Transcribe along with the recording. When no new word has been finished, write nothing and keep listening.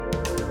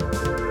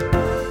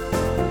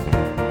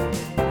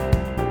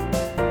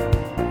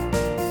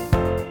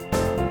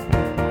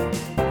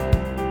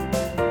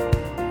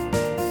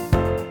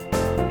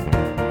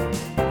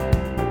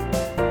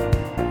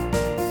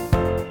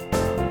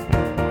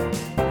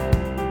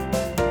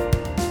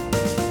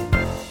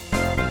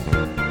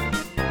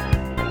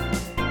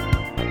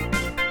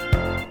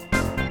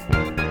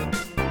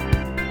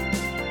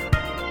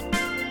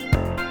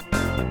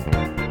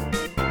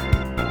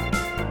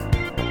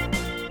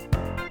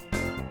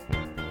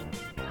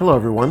Hello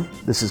everyone,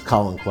 this is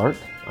Colin Clark.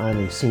 I'm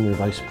a Senior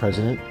Vice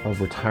President of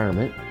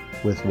Retirement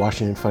with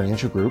Washington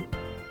Financial Group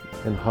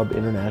and Hub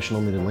International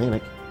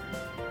Mid-Atlantic.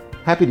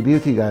 Happy to be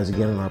with you guys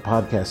again on our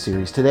podcast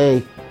series.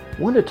 Today, I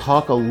want to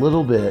talk a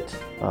little bit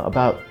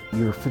about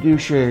your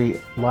fiduciary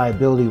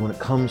liability when it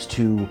comes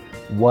to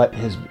what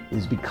is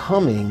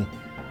becoming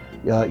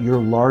your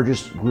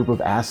largest group of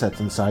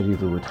assets inside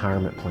of your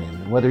retirement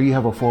plan. Whether you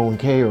have a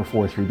 401k or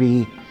a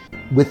 403b,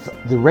 with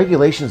the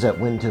regulations that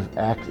went into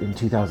act in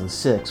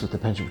 2006 with the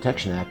Pension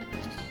Protection Act,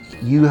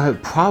 you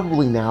have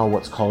probably now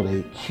what's called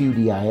a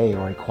QDIA,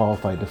 or a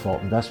Qualified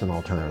Default Investment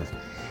Alternative.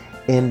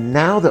 And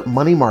now that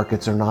money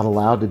markets are not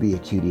allowed to be a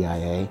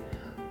QDIA,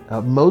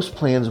 most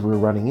plans we're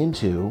running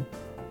into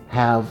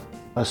have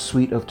a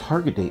suite of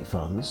target date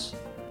funds,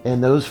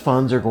 and those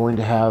funds are going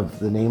to have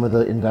the name of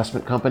the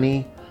investment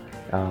company,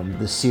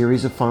 the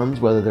series of funds,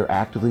 whether they're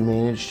actively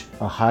managed,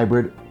 a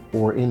hybrid,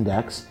 or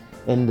index,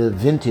 and the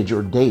vintage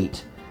or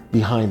date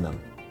behind them.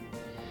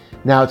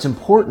 Now it's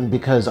important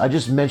because I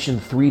just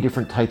mentioned 3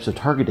 different types of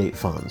target date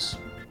funds.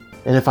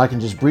 And if I can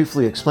just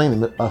briefly explain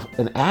them,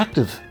 an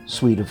active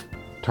suite of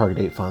target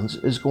date funds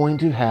is going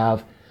to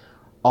have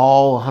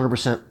all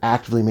 100%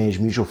 actively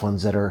managed mutual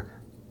funds that are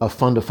a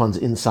fund of funds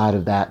inside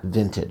of that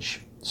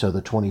vintage. So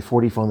the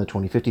 2040 fund, the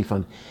 2050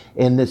 fund,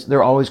 and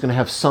they're always going to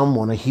have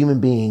someone, a human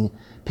being,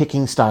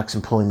 picking stocks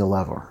and pulling the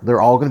lever. They're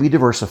all going to be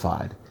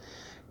diversified.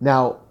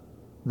 Now,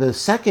 the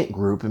second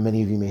group, and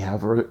many of you may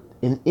have, are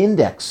an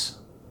index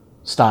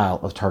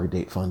style of target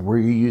date fund where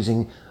you're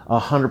using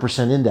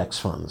 100% index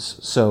funds.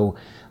 So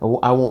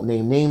I won't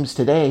name names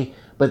today,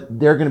 but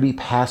they're going to be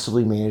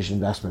passively managed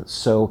investments.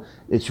 So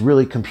it's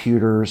really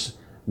computers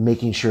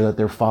making sure that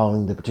they're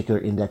following the particular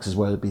indexes,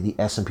 whether it be the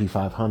S&P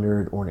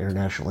 500 or an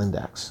international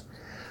index.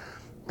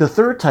 The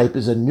third type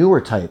is a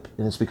newer type,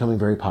 and it's becoming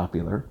very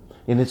popular,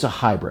 and it's a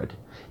hybrid.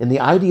 And the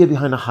idea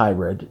behind a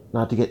hybrid,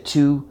 not to get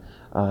too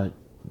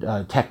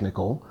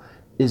technical,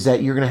 is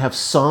that you're going to have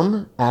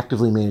some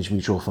actively managed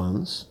mutual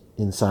funds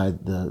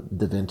inside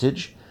the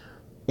vintage,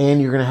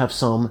 and you're going to have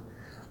some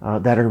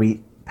that are going to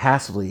be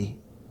passively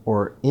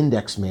or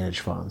index managed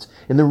funds.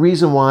 And the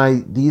reason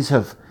why these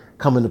have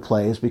come into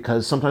play is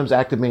because sometimes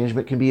active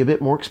management can be a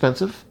bit more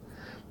expensive,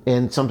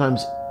 and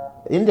sometimes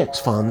index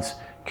funds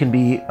can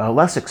be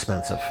less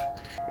expensive.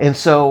 And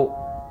so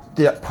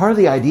part of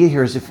the idea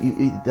here is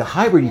the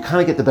hybrid, you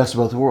kind of get the best of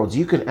both worlds.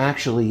 You can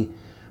actually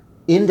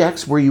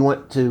index where you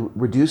want to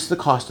reduce the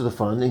cost of the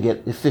fund and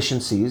get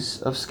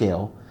efficiencies of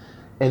scale.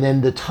 And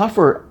then the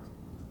tougher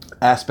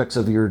aspects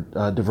of your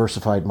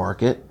diversified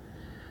market,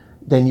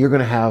 then you're going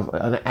to have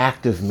an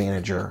active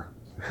manager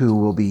who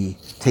will be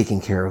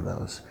taking care of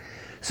those.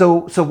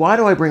 So why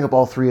do I bring up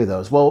all 3 of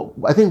those? Well,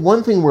 I think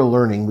one thing we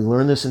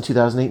learned this in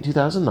 2008,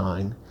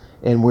 2009,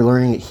 and we're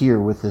learning it here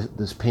with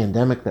this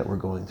pandemic that we're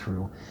going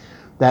through,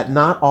 that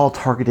not all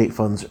target date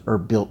funds are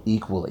built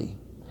equally.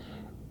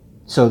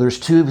 So there's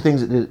 2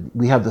 things.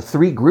 We have the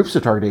 3 groups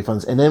of target date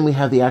funds, and then we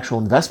have the actual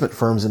investment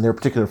firms and their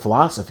particular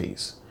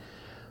philosophies.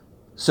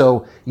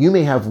 So you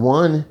may have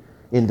one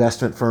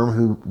investment firm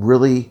who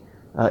really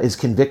is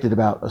convicted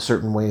about a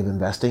certain way of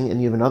investing,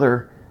 and you have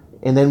another,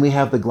 and then we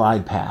have the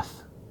glide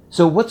path.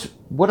 So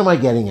what am I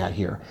getting at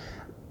here?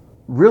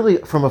 Really,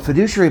 from a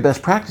fiduciary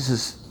best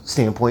practices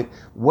standpoint,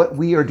 what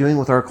we are doing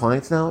with our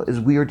clients now is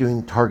we are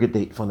doing target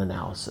date fund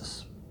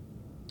analysis.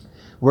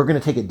 We're going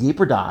to take a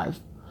deeper dive.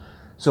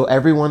 So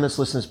everyone that's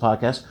listening to this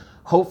podcast,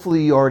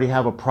 hopefully you already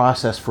have a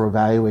process for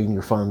evaluating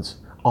your funds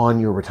on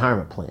your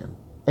retirement plan.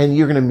 And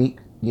you're going to meet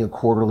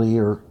quarterly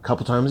or a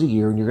couple times a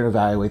year, and you're going to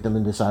evaluate them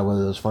and decide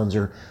whether those funds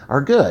are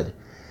good.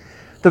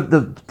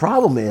 The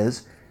problem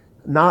is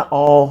not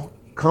all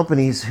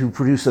companies who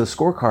produce those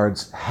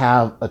scorecards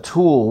have a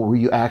tool where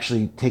you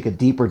actually take a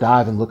deeper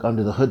dive and look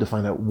under the hood to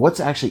find out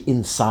what's actually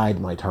inside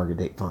my target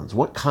date funds.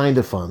 What kind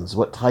of funds,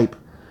 what type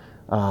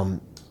of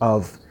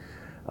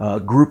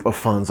group of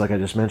funds, like I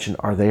just mentioned,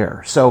 are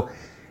there. So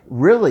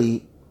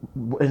really,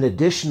 an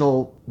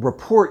additional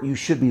report you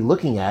should be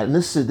looking at, and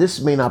this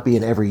may not be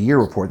an every year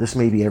report, this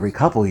may be every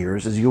couple of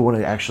years, is you want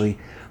to actually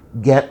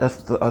get a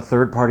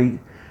third-party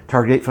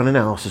target date fund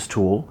analysis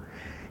tool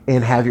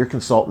and have your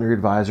consultant or your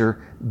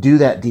advisor do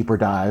that deeper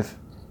dive.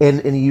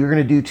 And you're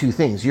going to do 2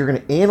 things. You're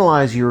going to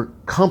analyze your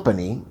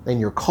company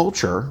and your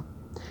culture,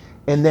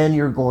 and then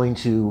you're going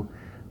to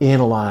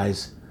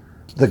analyze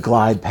the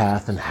glide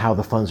path and how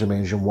the funds are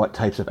managed and what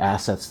types of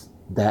assets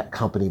that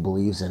company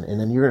believes in. And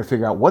then you're going to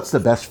figure out what's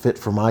the best fit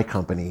for my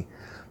company.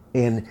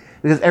 And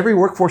because every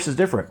workforce is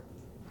different.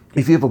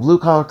 If you have a blue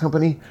collar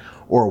company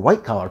or a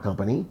white collar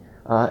company,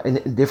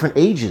 and different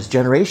ages,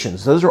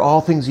 generations, those are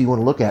all things you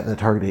want to look at in the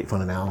target date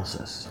fund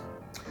analysis.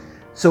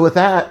 So with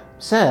that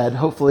said,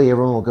 hopefully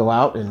everyone will go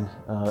out and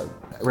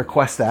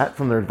request that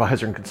from their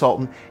advisor and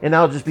consultant, and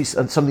that'll just be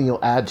something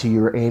you'll add to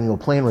your annual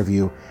plan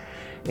review.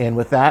 And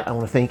with that, I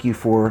want to thank you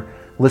for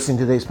listening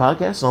to today's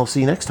podcast, and I'll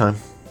see you next time.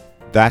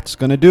 That's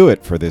going to do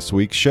it for this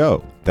week's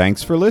show.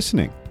 Thanks for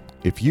listening.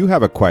 If you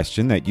have a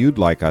question that you'd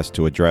like us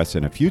to address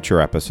in a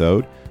future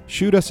episode,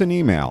 shoot us an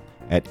email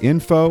at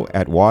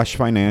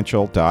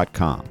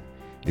info@washfinancial.com.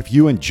 If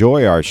you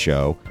enjoy our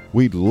show,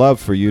 we'd love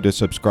for you to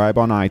subscribe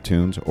on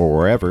iTunes or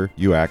wherever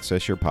you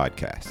access your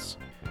podcasts.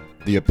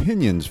 The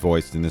opinions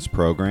voiced in this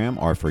program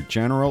are for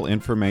general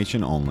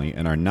information only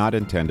and are not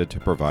intended to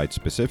provide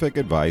specific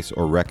advice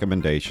or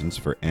recommendations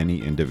for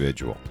any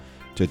individual.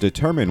 To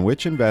determine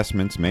which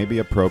investments may be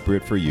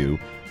appropriate for you,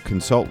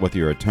 consult with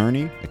your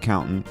attorney,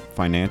 accountant,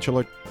 financial,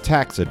 or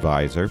tax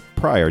advisor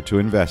prior to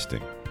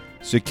investing.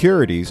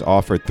 Securities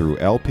offered through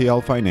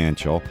LPL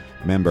Financial,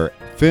 member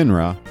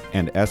FINRA,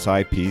 and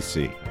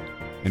SIPC.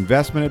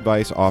 Investment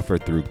advice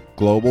offered through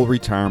Global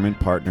Retirement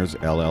Partners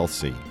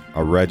LLC,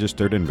 a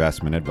registered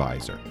investment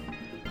advisor.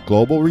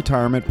 Global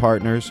Retirement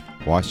Partners,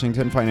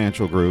 Washington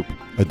Financial Group,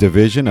 a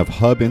division of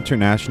Hub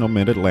International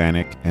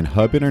Mid-Atlantic, and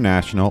Hub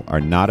International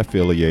are not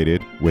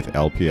affiliated with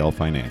LPL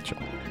Financial.